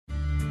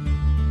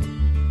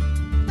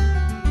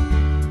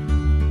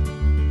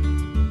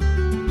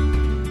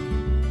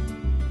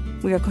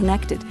We are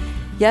connected.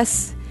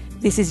 Yes,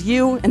 this is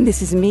you and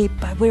this is me,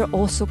 but we're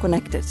also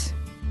connected.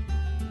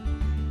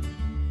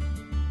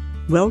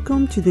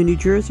 Welcome to the New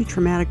Jersey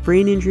Traumatic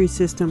Brain Injury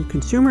System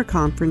Consumer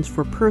Conference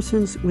for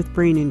persons with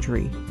brain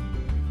injury.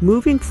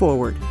 Moving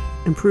forward,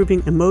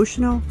 improving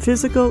emotional,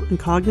 physical, and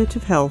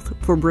cognitive health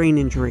for brain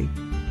injury.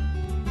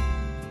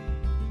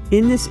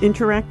 In this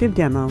interactive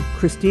demo,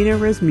 Christina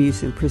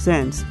Rasmussen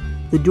presents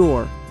The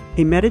Door,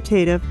 a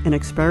meditative and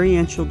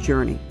experiential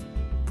journey.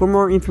 For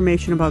more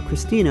information about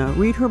Christina,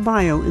 read her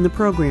bio in the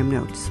program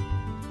notes.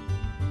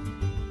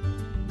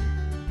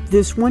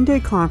 This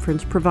one-day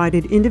conference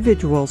provided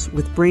individuals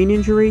with brain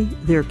injury,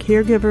 their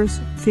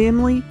caregivers,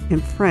 family,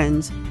 and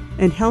friends,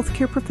 and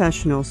healthcare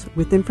professionals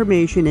with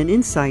information and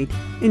insight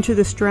into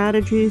the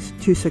strategies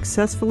to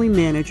successfully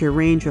manage a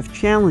range of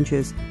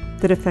challenges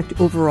that affect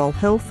overall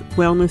health,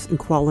 wellness, and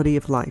quality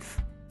of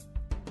life.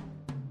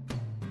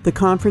 The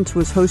conference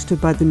was hosted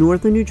by the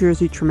Northern New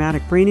Jersey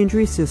Traumatic Brain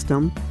Injury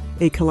System,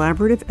 a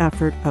collaborative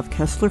effort of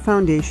Kessler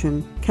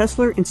Foundation,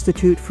 Kessler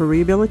Institute for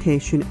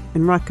Rehabilitation,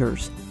 and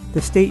Rutgers,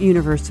 the State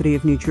University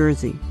of New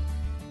Jersey.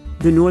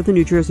 The Northern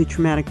New Jersey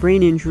Traumatic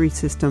Brain Injury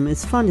System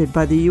is funded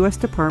by the U.S.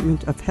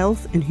 Department of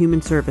Health and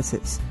Human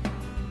Services,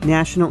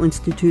 National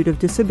Institute of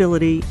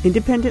Disability,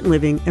 Independent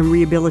Living, and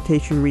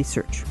Rehabilitation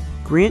Research.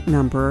 Grant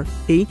number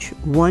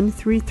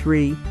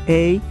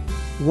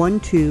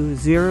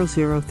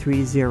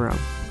H133A120030.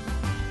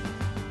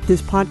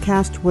 This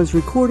podcast was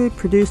recorded,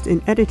 produced,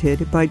 and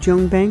edited by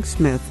Joan Banks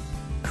Smith,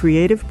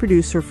 creative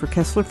producer for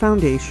Kessler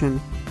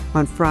Foundation,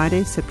 on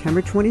Friday,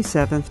 September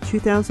 27,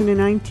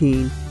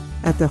 2019,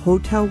 at the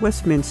Hotel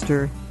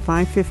Westminster,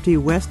 550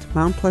 West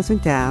Mount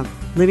Pleasant Ave,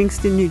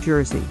 Livingston, New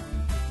Jersey.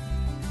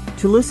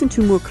 To listen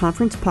to more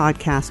conference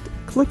podcasts,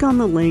 click on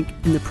the link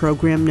in the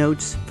program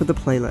notes for the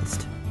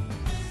playlist.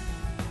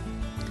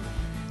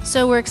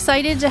 So we're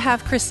excited to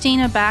have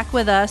Christina back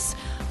with us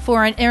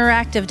for an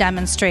interactive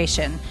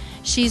demonstration.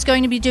 She's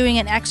going to be doing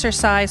an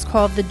exercise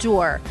called The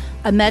Door,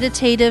 a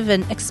meditative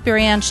and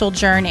experiential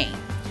journey.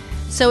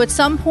 So at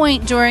some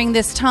point during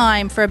this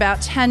time, for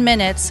about 10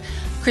 minutes,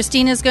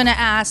 Christina's going to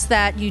ask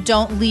that you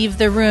don't leave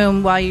the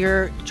room while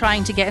you're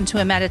trying to get into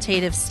a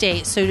meditative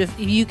state. So if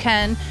you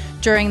can,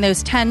 during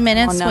those 10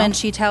 minutes when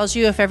she tells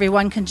you, if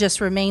everyone can just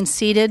remain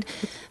seated,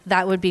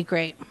 that would be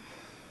great.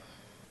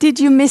 Did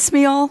you miss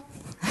me all?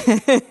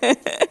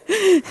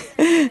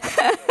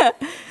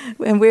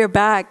 And we're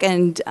back,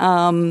 and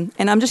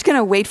I'm just going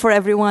to wait for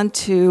everyone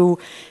to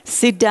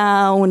sit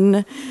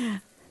down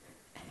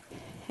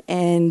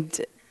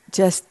and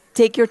just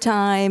take your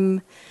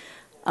time.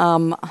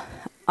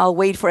 I'll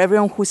wait for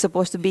everyone who's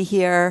supposed to be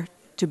here,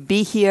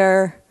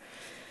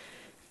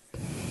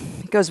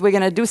 because we're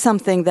going to do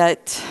something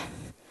that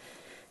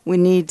we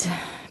need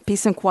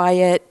peace and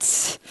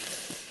quiet,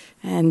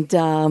 and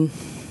I'm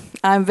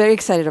very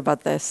excited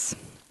about this.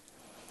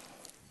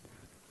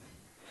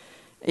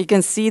 You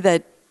can see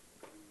that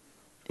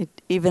it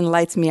even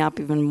lights me up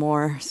even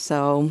more,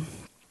 so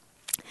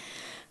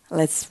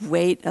let's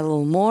wait a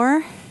little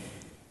more.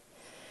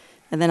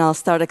 And then I'll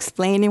start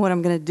explaining what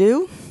I'm going to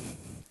do,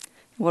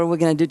 what we're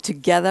going to do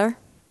together.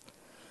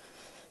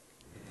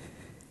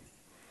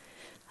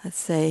 Let's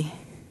say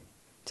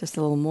just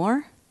a little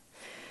more.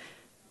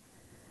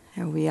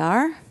 Here we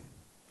are.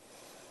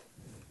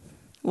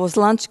 Was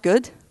lunch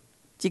good?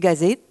 Did you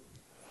guys eat?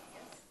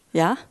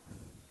 Yeah?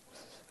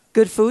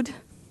 Good food?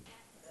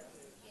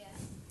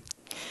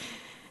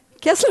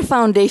 Kessler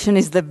Foundation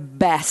is the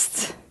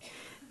best.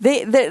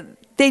 They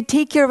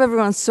take care of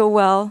everyone so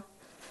well.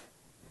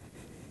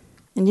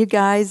 And you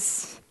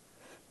guys,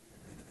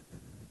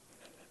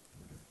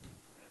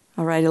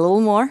 all right, a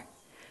little more.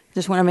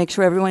 Just want to make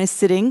sure everyone is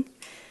sitting.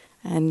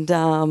 And,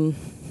 all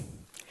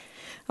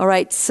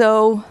right,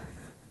 so,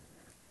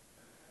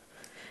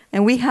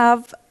 and we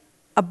have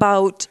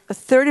about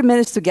 30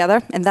 minutes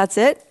together, and that's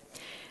it.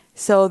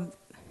 So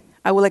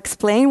I will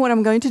explain what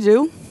I'm going to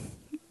do.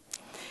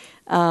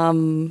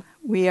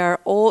 We are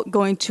all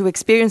going to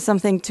experience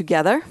something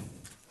together.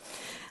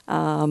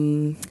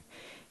 And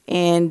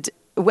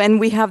when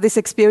we have this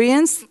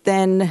experience,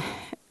 then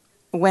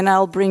when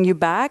I'll bring you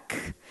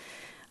back,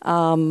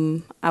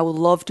 I would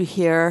love to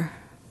hear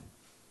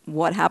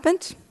what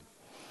happened,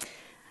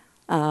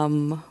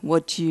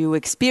 what you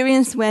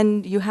experienced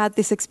when you had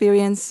this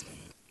experience.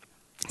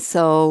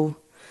 So,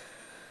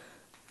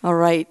 all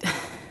right.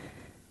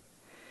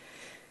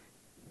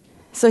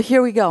 So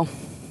here we go.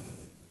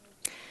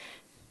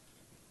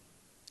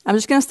 I'm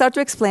just going to start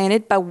to explain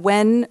it, but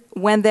when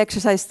the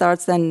exercise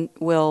starts, then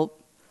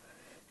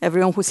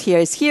everyone who's here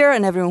is here,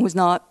 and everyone who's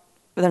not,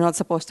 they're not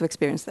supposed to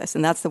experience this.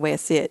 And that's the way I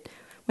see it.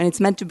 When it's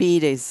meant to be,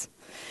 it is.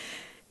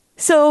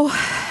 So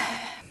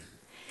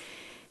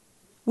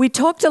we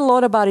talked a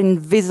lot about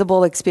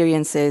invisible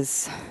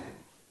experiences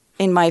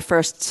in my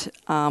first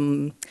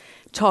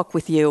talk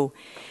with you.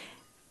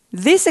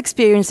 This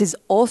experience is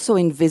also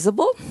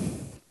invisible,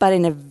 but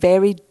in a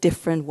very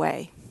different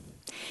way.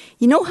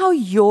 You know how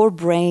your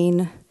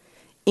brain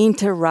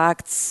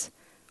interacts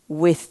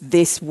with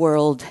this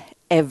world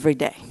every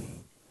day?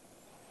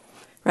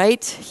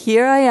 right?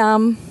 Here I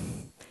am,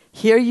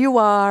 here you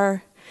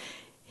are,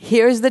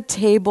 here's the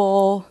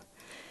table,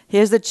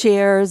 here's the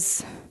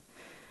chairs.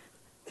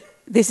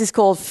 This is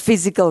called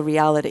physical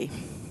reality.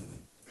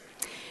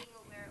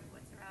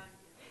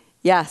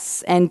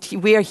 Yes, and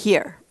we are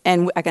here.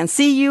 And I can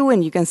see you,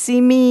 and you can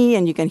see me,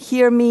 and you can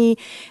hear me.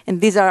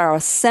 And these are our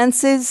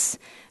senses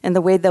and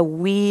the way that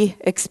we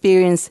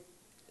experience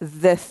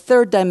the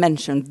third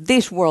dimension,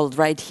 this world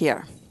right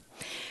here.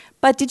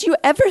 But did you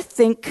ever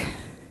think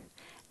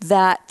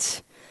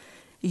that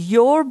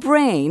your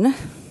brain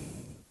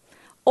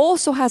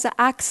also has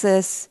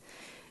access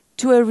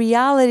to a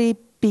reality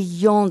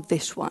beyond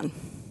this one?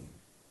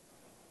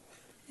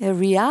 A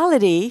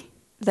reality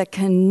that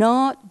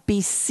cannot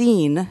be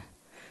seen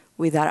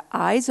with our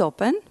eyes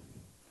open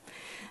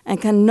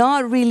and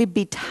cannot really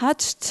be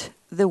touched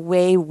the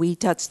way we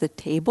touch the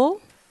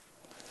table,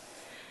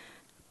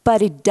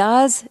 but it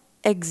does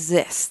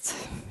exist.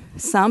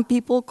 Some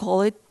people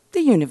call it the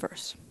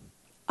universe.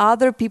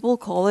 Other people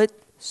call it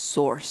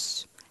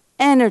source,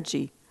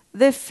 energy,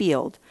 the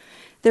field.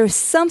 There's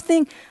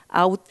something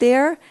out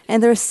there,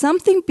 and there's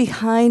something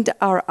behind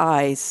our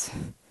eyes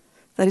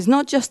that is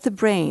not just the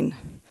brain,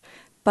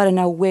 but an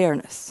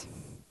awareness.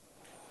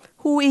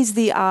 Who is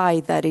the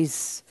I that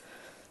is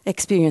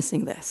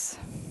experiencing this?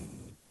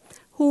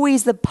 Who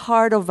is the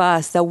part of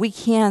us that we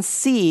can't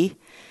see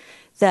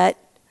that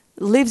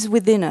lives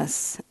within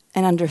us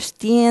and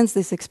understands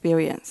this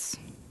experience?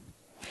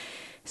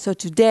 So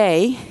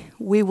today,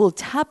 we will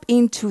tap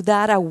into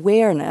that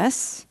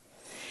awareness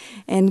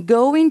and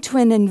go into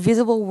an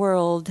invisible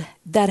world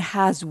that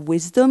has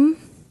wisdom,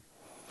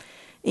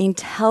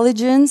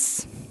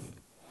 intelligence,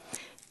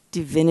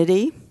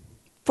 divinity.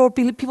 For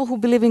people who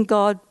believe in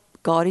God,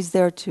 God is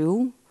there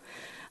too.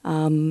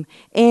 And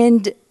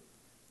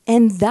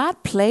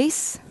that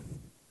place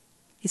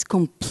is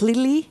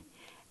completely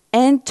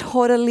and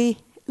totally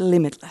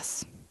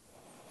limitless.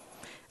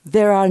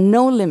 There are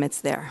no limits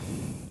there.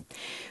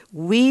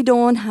 We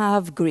don't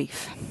have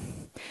grief.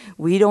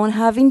 We don't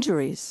have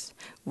injuries.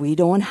 We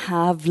don't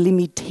have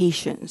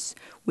limitations.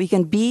 We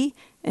can be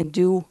and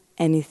do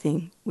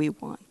anything we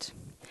want.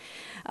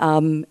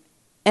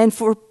 And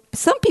for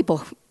some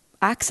people,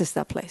 access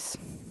that place.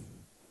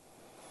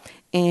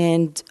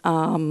 And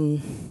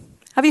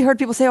have you heard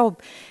people say, oh,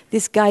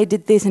 this guy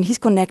did this and he's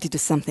connected to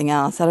something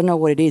else. I don't know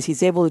what it is.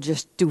 He's able to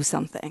just do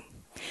something.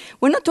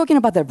 We're not talking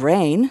about their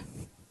brain.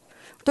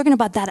 We're talking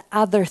about that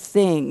other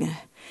thing,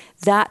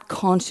 that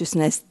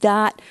consciousness,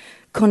 that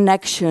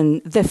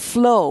connection, the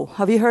flow.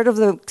 Have you heard of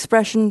the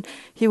expression,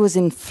 he was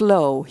in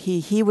flow?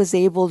 He was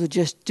able to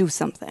just do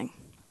something.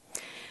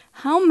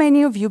 How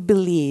many of you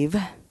believe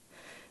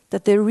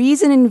that there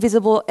is an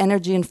invisible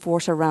energy and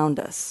force around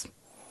us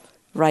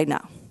right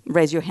now?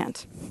 Raise your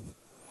hand.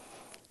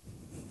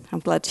 I'm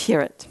glad to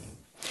hear it.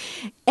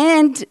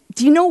 And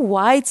do you know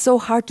why it's so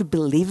hard to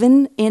believe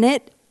in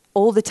it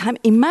all the time?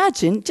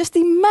 Just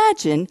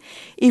imagine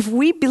if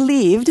we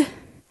believed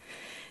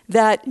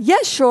that,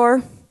 yes,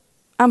 sure,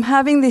 I'm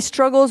having these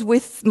struggles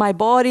with my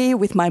body,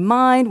 with my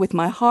mind, with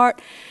my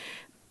heart,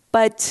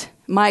 but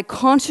my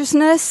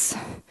consciousness,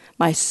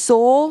 my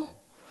soul,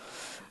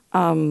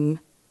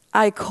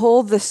 I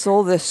call the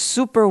soul the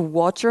super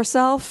watcher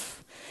self,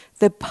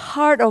 the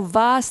part of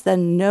us that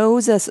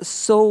knows us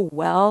so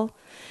well.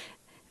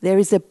 There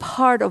is a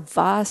part of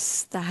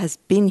us that has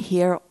been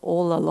here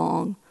all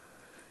along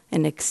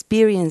and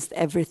experienced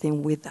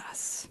everything with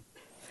us.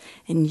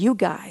 And you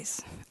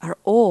guys are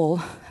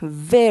all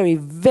very,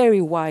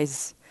 very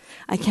wise.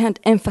 I can't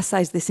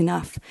emphasize this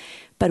enough,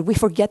 but we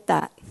forget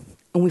that.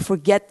 And we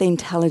forget the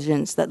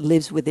intelligence that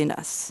lives within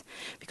us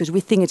because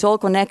we think it's all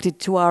connected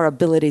to our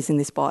abilities in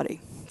this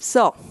body.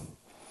 So,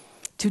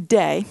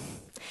 today,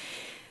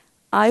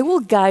 I will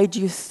guide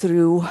you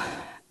through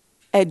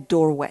a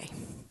doorway.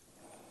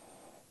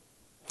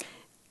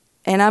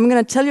 And I'm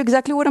going to tell you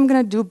exactly what I'm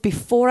going to do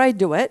before I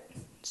do it,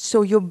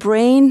 so your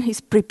brain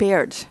is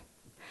prepared.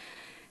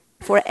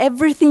 For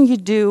everything you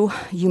do,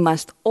 you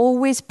must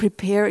always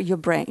prepare your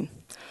brain.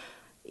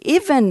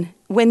 Even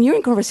when you're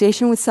in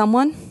conversation with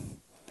someone,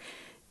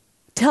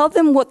 tell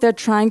them what they're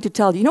trying to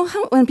tell you. You know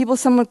how when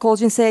someone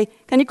calls you and say,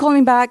 can you call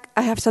me back?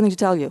 I have something to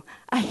tell you.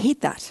 I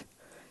hate that.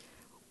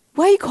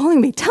 Why are you calling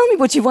me? Tell me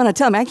what you want to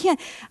tell me.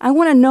 I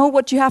want to know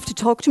what you have to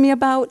talk to me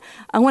about.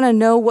 I want to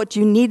know what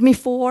you need me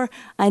for.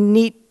 I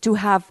need to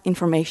have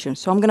information.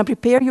 So I'm going to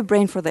prepare your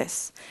brain for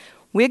this.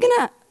 We're going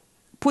to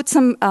put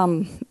some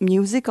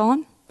music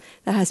on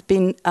that has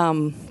been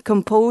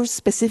composed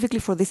specifically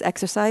for this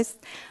exercise.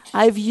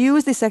 I've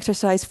used this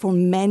exercise for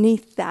many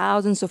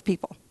thousands of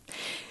people.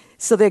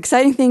 So the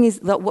exciting thing is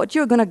that what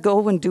you're going to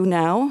go and do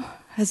now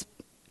has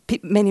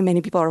many,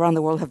 many people around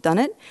the world have done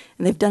it,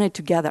 and they've done it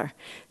together.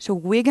 So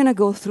we're going to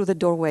go through the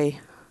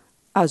doorway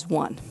as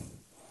one.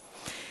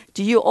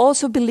 Do you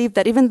also believe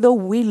that even though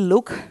we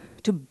look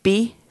to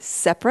be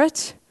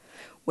separate,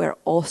 we're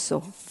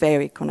also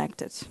very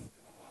connected?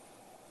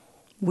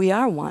 We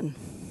are one.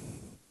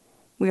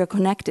 We are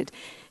connected.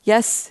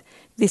 Yes,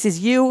 this is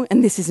you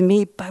and this is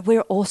me, but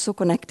we're also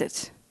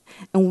connected.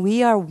 and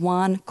we are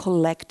one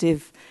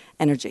collective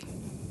energy.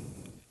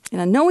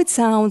 And I know it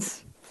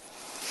sounds,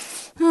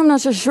 I'm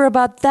not so sure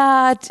about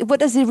that. What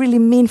does it really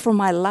mean for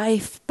my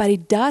life? But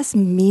it does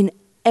mean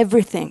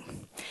everything.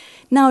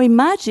 Now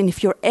imagine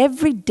if your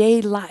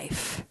everyday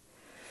life,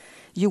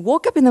 you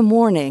woke up in the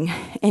morning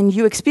and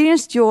you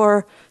experienced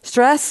your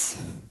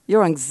stress,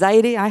 your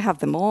anxiety, I have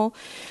them all,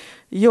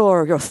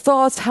 your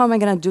thoughts, how am I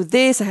going to do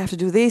this? I have to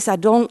do this. I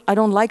don't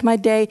like my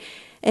day.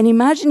 And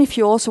imagine if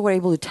you also were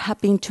able to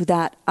tap into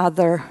that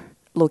other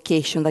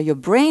location that your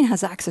brain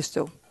has access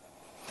to.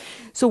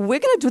 So we're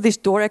going to do this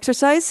door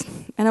exercise,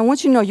 and I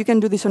want you to know you can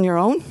do this on your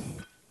own.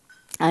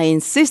 I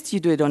insist you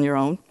do it on your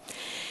own.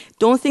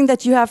 Don't think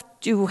that you have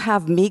to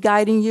have me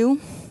guiding you.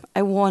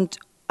 I want,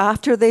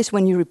 after this,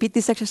 when you repeat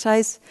this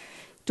exercise,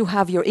 to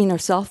have your inner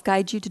self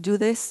guide you to do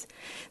this.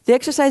 The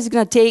exercise is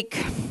going to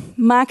take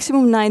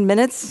maximum 9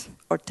 minutes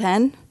or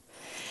 10.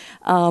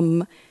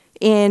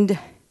 And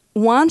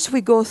once we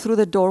go through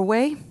the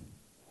doorway,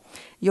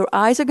 your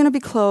eyes are going to be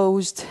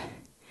closed.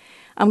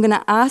 I'm going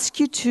to ask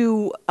you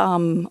to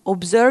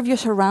observe your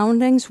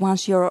surroundings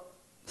once you're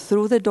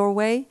through the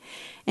doorway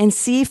and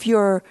see if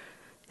you're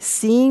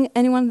seeing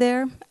anyone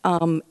there,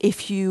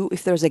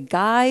 if there's a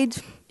guide,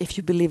 if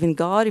you believe in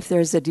God, if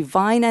there's a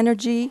divine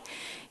energy,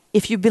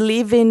 if you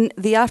believe in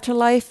the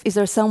afterlife. Is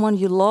there someone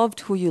you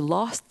loved who you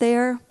lost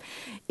there?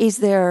 Is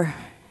there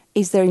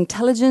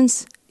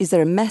intelligence? Is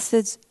there a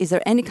message? Is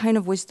there any kind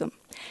of wisdom?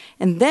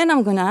 And then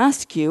I'm going to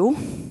ask you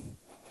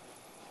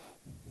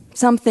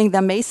something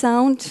that may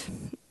sound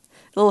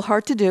a little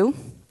hard to do.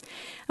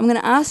 I'm going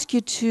to ask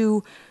you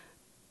to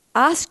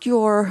ask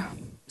your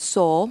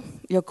soul,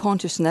 your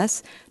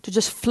consciousness, to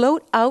just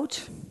float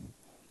out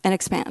and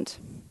expand.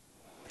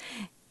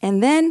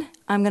 And then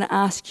I'm going to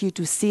ask you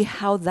to see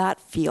how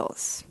that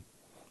feels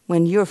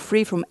when you're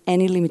free from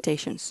any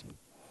limitations.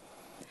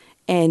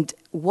 And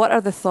what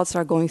are the thoughts that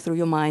are going through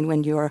your mind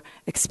when you're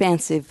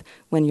expansive,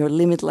 when you're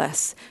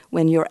limitless,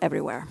 when you're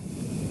everywhere?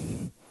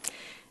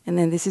 And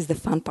then this is the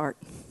fun part.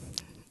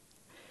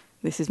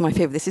 This is my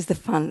favorite. This is the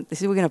fun.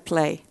 This is what we're going to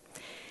play.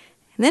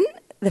 And then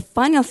the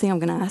final thing I'm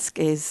going to ask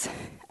is,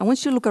 I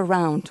want you to look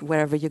around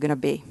wherever you're going to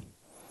be.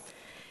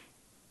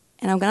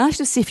 And I'm going to ask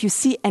you to see if you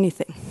see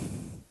anything.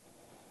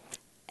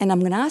 And I'm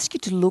going to ask you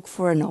to look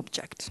for an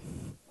object.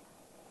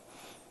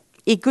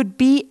 It could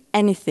be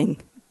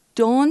anything.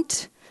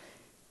 Don't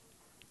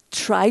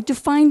try to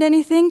find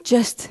anything.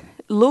 Just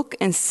look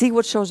and see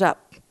what shows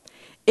up.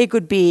 It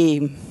could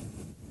be,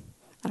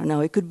 I don't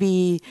know, it could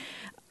be,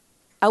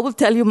 I will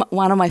tell you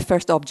one of my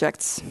first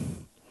objects.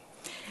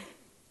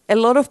 A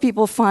lot of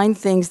people find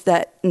things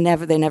that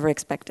they never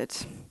expected.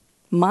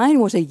 Mine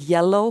was a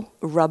yellow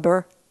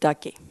rubber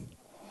ducky.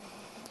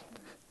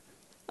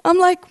 I'm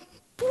like,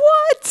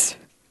 what?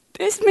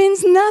 This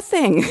means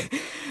nothing.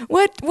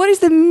 What is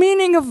the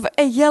meaning of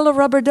a yellow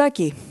rubber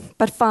ducky?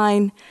 But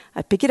fine,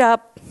 I pick it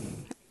up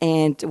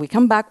and we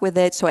come back with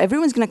it. So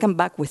everyone's going to come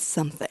back with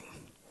something.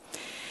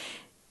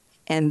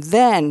 And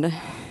then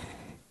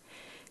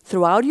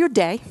throughout your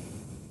day,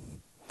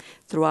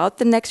 throughout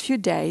the next few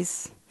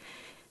days,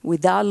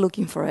 without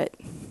looking for it,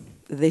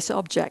 this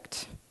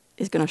object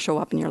is going to show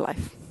up in your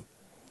life.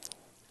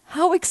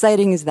 How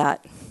exciting is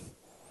that?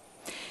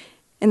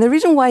 And the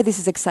reason why this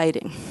is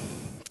exciting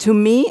to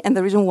me, and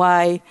the reason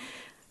why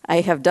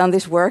I have done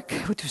this work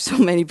to so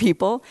many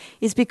people,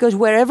 is because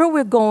wherever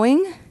we're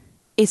going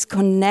is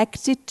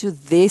connected to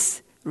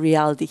this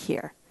reality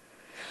here.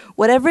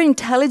 Whatever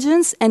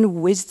intelligence and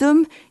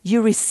wisdom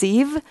you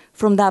receive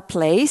from that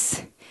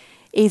place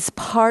is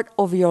part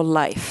of your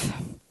life.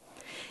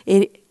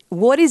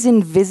 What is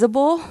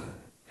invisible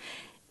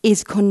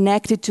is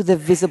connected to the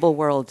visible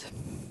world.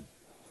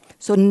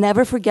 So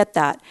never forget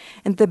that.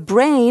 And the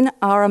brain,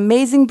 our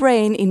amazing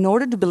brain, in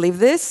order to believe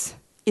this,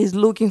 is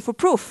looking for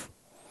proof.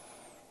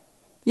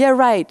 Yeah,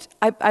 right.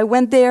 I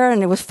went there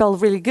and it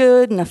felt really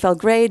good and I felt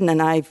great and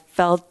then I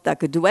felt I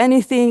could do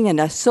anything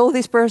and I saw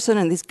this person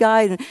and this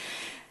guy.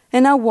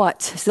 And now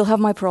what? I still have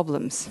my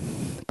problems.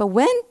 But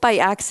when by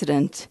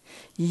accident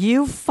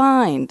you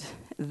find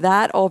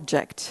that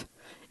object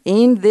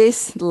in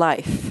this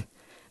life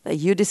that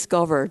you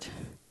discovered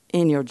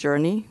in your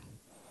journey,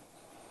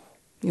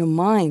 your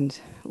mind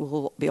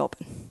will be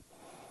open.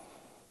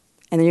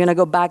 And then you're going to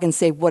go back and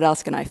say, what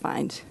else can I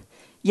find?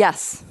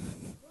 Yes.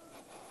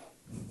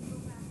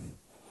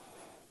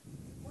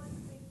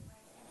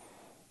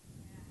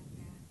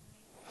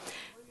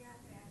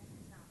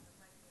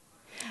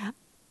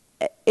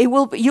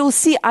 You'll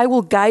see, I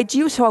will guide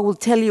you, so I will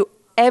tell you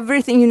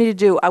everything you need to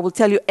do. I will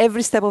tell you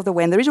every step of the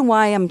way. And the reason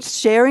why I'm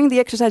sharing the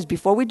exercise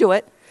before we do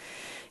it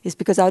is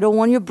because I don't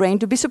want your brain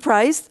to be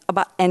surprised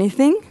about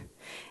anything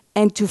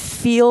and to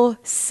feel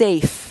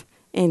safe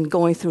in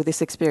going through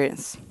this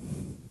experience.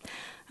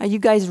 Are you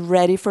guys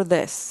ready for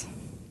this?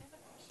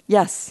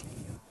 Yes.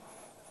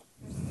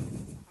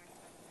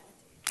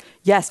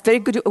 Yes, very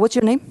good. What's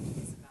your name?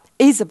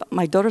 Isabel.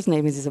 My daughter's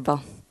name is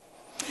Isabel.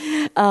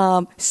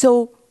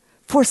 So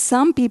for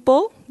some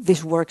people,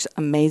 this works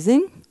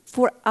amazing.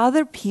 For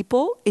other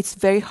people, it's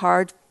very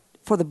hard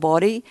for the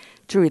body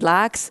to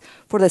relax,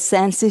 for the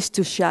senses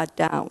to shut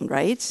down,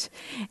 right?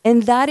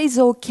 And that is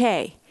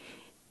okay.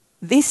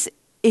 This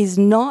is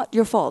not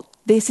your fault.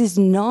 This is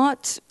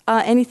not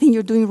anything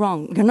you're doing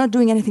wrong. You're not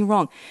doing anything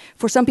wrong.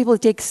 For some people,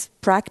 it takes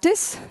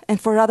practice, and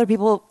for other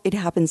people, it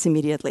happens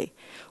immediately.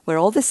 We're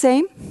all the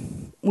same.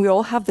 We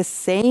all have the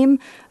same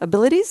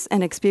abilities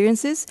and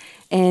experiences,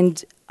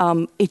 and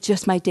it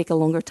just might take a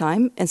longer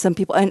time. And some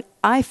people, and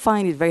I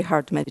find it very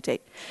hard to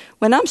meditate.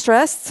 When I'm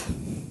stressed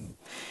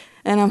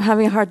and I'm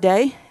having a hard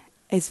day,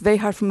 it's very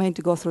hard for me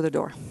to go through the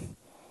door.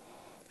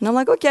 And I'm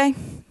like, okay,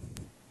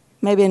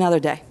 maybe another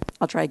day.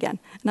 I'll try again.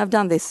 And I've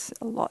done this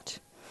a lot.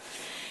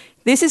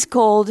 This is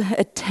called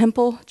a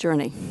temple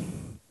journey.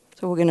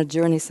 So we're going to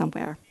journey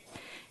somewhere.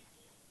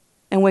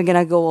 And we're going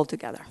to go all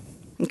together.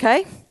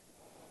 Okay?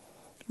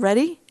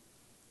 Ready?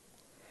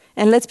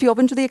 And let's be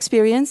open to the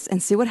experience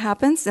and see what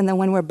happens. And then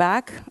when we're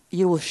back,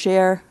 you will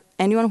share,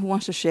 anyone who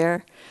wants to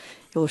share,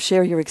 you will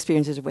share your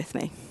experiences with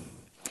me.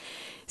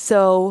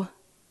 So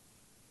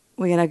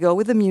we're going to go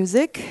with the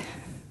music.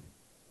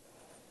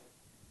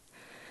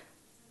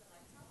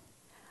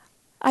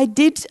 I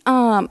did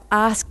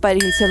ask, but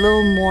it's a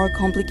little more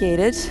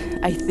complicated,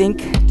 I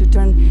think, to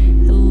turn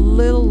a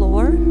little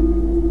lower.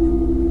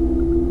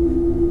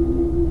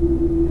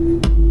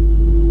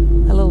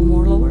 A little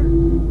more lower.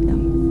 Yeah.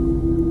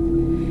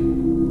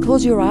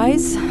 Close your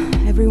eyes,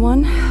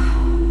 everyone.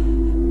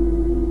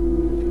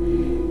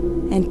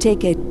 And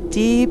take a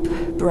deep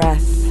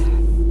breath.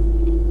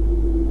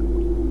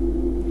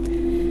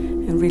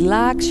 And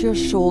relax your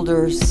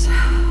shoulders.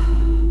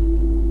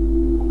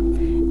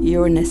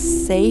 You're in a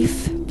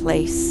safe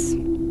place.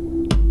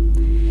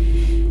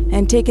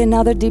 And take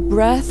another deep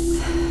breath.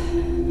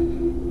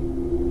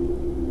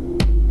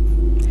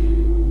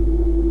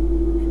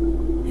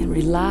 And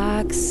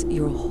relax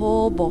your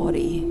whole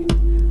body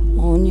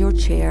on your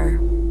chair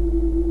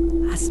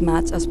as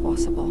much as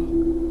possible.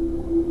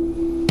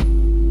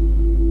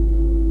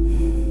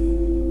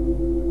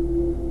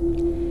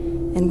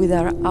 And with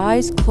our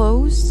eyes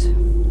closed,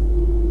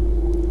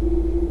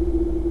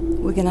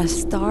 we're gonna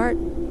start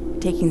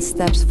taking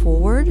steps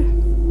forward.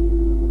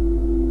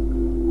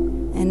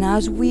 And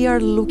as we are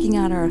looking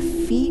at our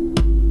feet,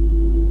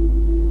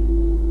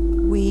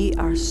 we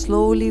are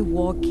slowly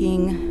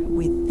walking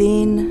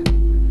within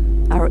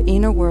our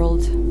inner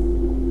world.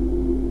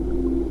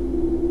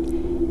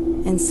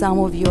 And some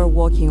of you are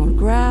walking on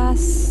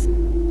grass,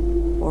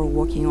 or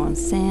walking on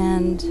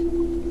sand,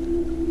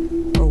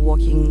 or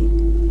walking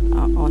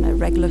on a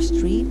regular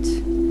street.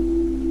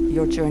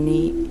 Your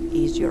journey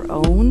is your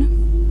own.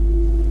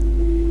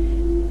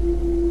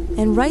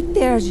 And right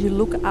there, as you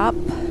look up,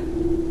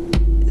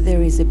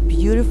 there is a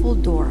beautiful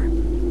door.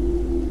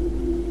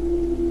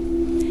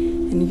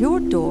 And your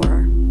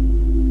door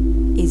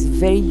is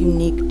very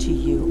unique to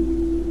you.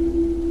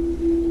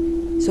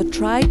 So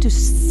try to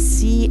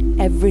see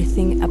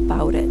everything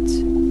about it.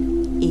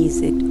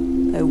 Is it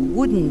a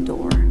wooden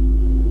door?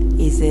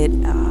 Is it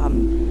a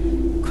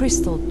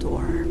crystal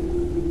door?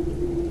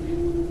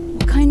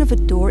 What kind of a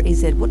door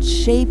is it? What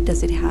shape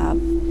does it have?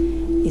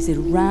 Is it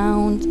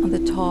round on the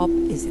top?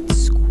 Is it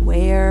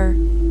square?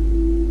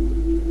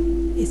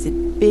 Is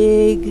it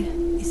big?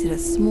 Is it a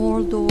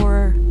small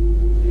door?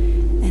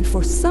 And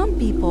for some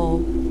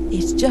people,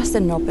 it's just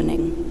an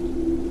opening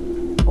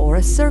or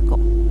a circle.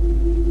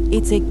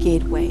 It's a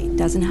gateway. It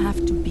doesn't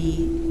have to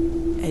be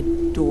a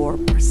door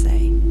per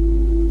se.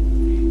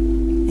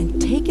 And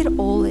take it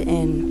all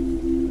in.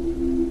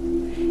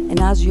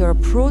 And as you're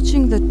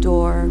approaching the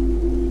door,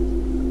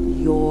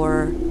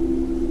 your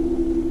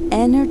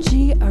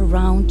energy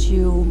around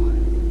you,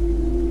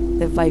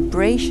 the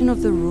vibration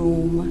of the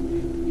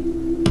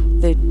room,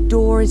 the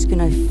door is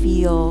gonna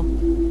feel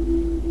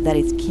that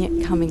it's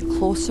coming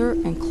closer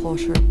and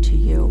closer to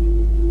you.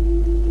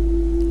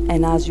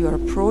 And as you are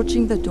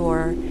approaching the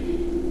door,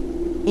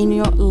 in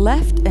your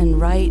left and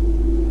right,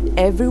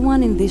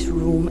 everyone in this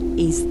room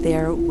is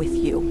there with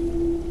you.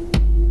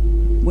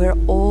 We're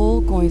all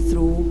going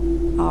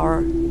through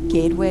our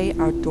gateway,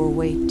 our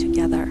doorway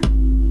together.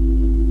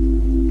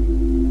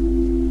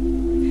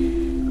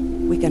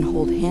 We can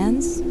hold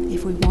hands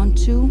if we want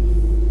to.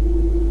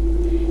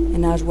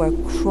 And as we're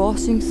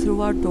crossing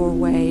through our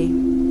doorway,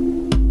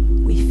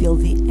 we feel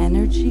the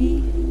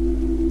energy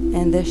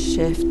and the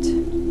shift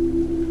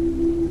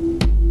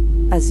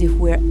as if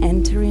we're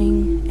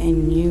entering a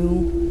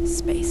new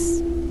space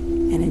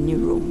and a new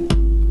room.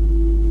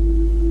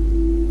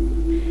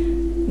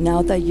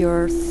 Now that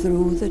you're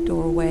through the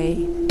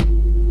doorway,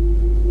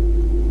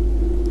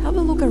 have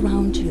a look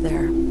around you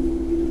there.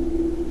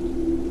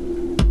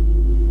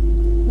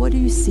 What do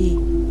you see?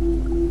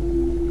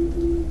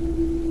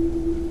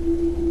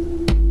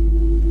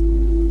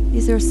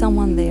 Is there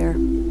someone there?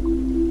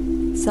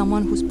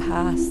 Someone who's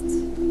passed?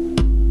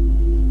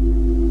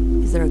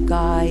 Is there a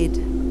guide?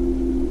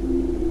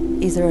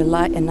 Is there a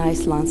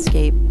nice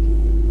landscape?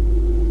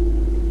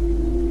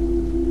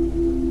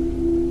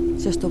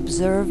 Just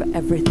observe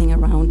everything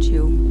around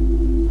you.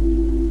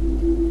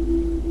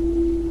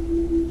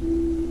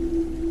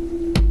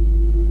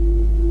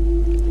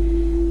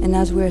 And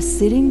as we're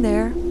sitting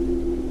there,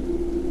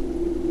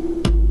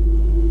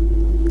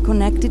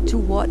 connected to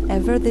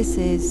whatever this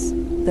is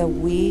that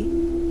we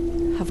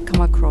have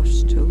come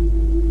across to,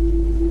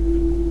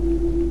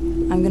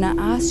 I'm going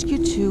to ask you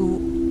to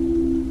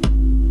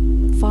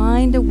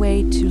find a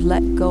way to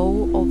let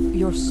go of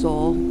your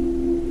soul.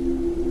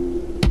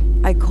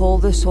 I call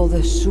the soul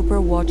the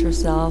super watcher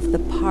self, the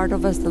part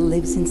of us that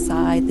lives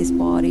inside this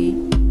body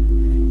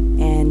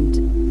and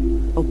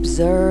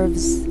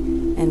observes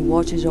and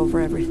watches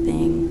over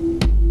everything.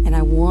 And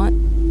I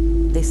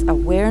want this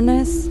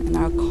awareness and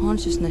our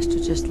consciousness to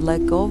just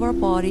let go of our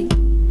body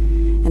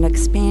and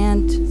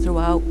expand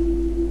throughout.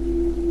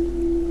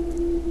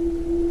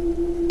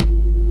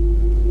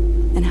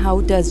 And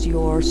how does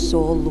your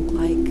soul look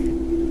like?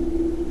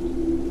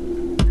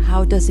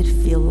 How does it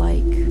feel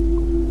like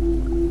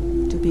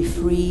to be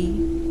free,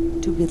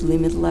 to be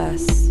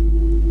limitless?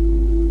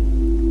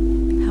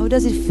 How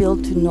does it feel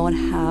to not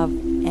have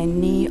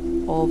any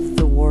of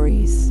the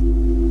worries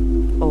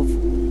of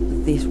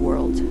this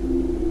world?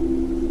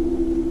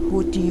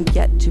 Who do you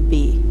get to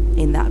be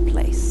in that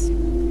place?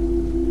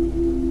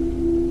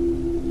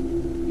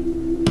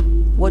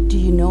 What do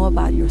you know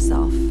about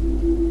yourself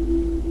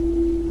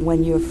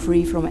when you're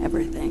free from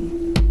everything?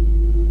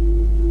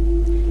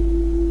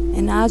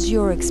 And as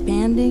you're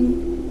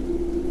expanding,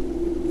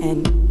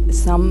 and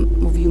some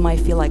of you might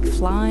feel like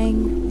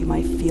flying, you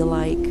might feel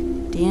like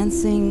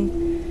dancing,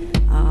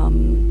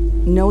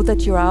 know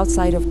that you're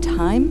outside of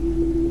time.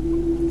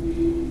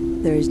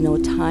 There is no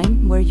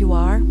time where you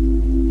are,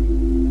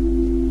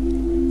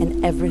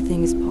 and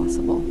everything is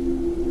possible.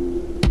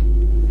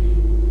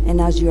 And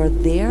as you're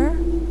there,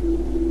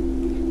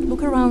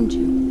 look around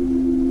you.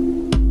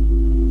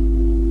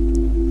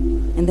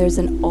 And there's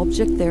an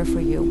object there for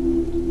you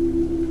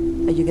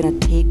that you're going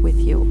to take with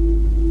you.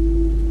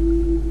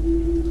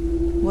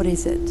 What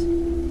is it?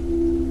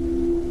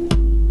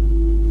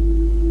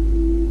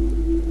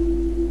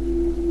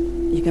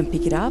 You can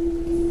pick it up,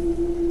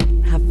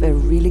 have a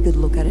really good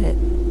look at it,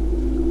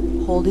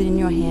 hold it in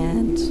your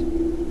hand,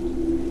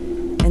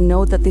 and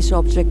know that this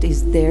object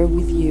is there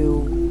with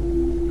you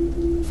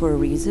for a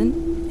reason,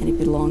 and it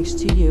belongs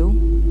to you,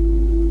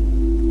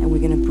 and we're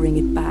going to bring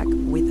it back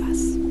with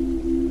us.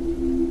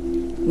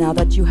 Now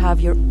that you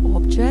have your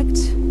object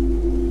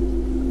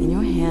in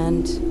your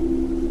hand,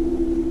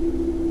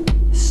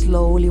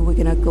 slowly we're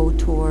going to go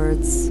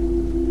towards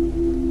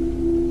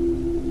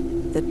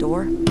the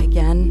door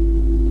again.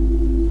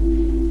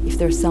 If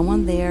there's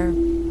someone there,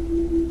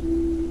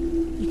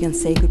 you can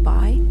say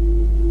goodbye.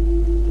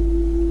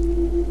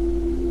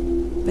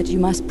 But you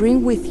must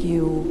bring with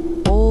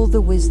you all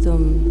the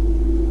wisdom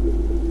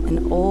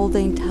and all the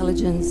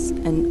intelligence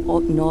and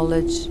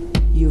knowledge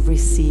you've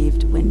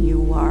received when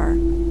you are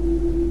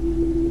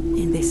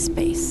in this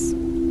space.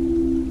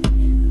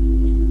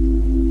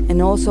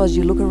 And also, as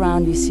you look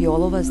around, you see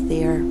all of us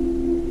there.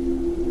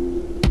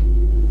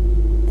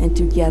 And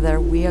together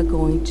we are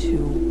going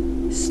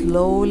to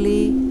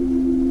slowly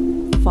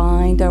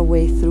find our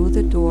way through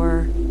the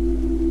door.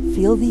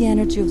 Feel the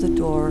energy of the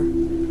door.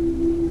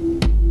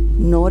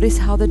 Notice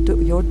how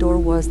your door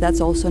was. That's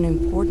also an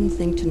important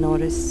thing to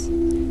notice.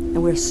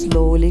 And we're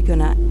slowly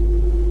gonna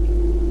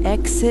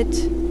exit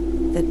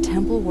the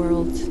temple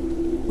world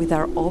with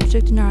our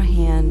object in our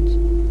hand,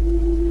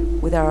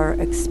 with our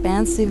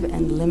expansive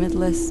and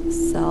limitless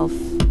self.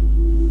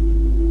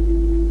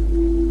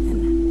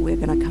 And we're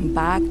gonna come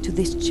back to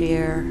this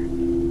chair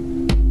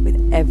with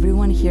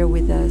everyone here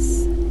with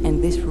us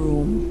in this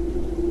room.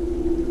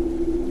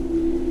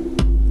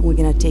 We're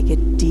gonna take a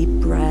deep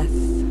breath.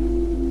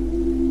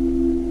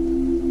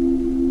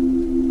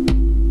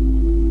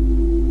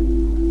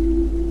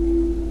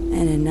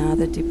 And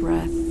another deep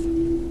breath.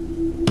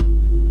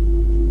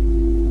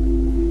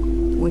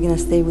 We're gonna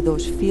stay with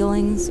those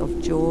feelings of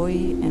joy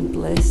and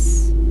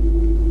bliss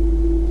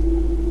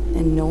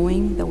and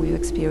knowing that we've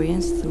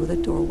experienced through the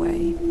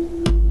doorway.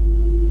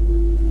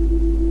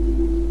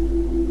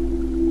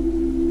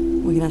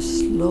 We're gonna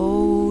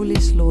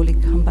slowly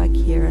come back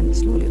here and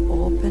slowly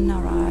open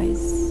our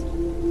eyes.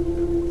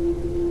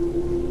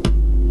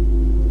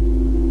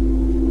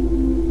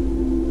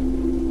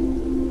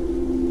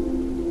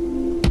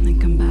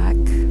 And come back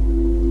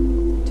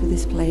to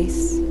this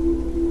place.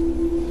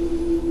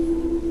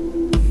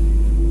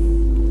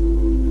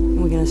 And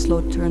we're gonna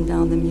turn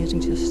down the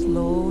music just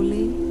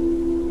slowly.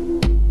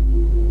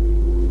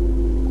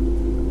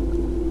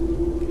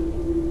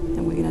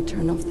 And we're gonna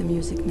turn off the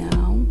music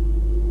now.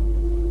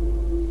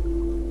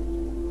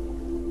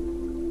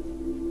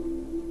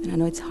 I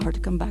know it's hard to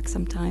come back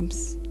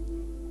sometimes.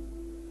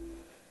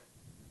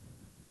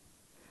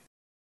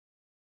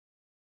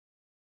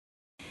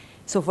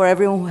 So for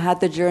everyone who had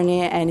the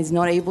journey and is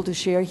not able to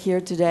share here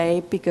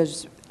today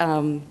because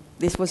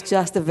this was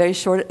just a very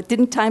short,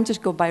 didn't time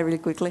just go by really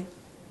quickly?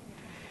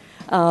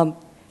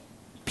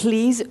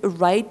 Please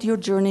write your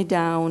journey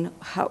down.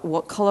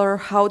 What color,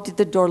 how did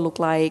the door look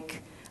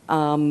like?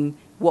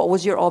 What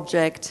was your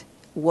object?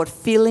 What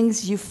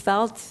feelings you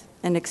felt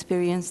and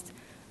experienced?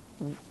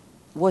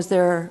 Was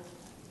there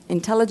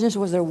intelligence?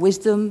 Was there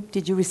wisdom?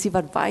 Did you receive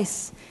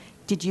advice?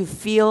 Did you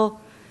feel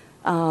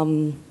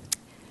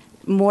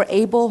more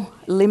able,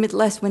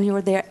 limitless when you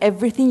were there?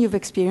 Everything you've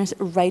experienced,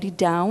 write it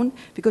down,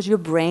 because your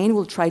brain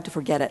will try to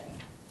forget it.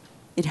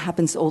 It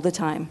happens all the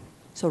time.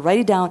 So write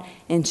it down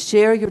and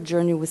share your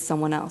journey with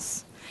someone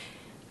else.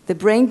 The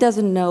brain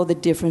doesn't know the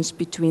difference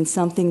between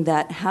something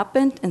that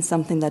happened and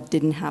something that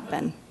didn't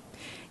happen.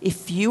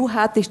 If you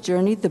had this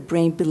journey, the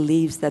brain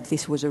believes that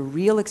this was a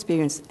real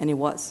experience, and it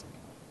was.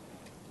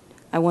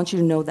 I want you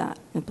to know that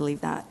and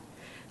believe that.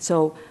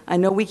 So I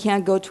know we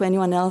can't go to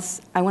anyone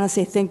else. I want to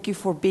say thank you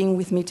for being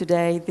with me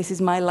today. This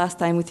is my last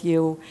time with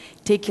you.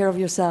 Take care of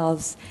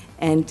yourselves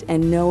and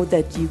know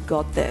that you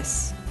got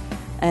this.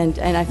 And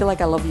I feel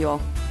like I love you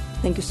all.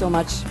 Thank you so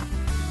much.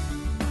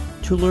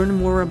 To learn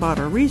more about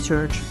our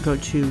research, go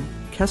to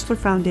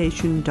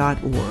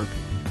KesslerFoundation.org.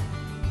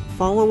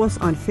 Follow us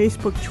on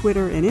Facebook,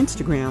 Twitter, and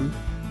Instagram.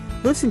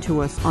 Listen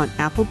to us on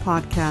Apple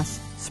Podcasts,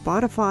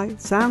 Spotify,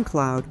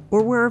 SoundCloud,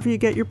 or wherever you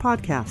get your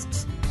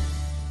podcasts.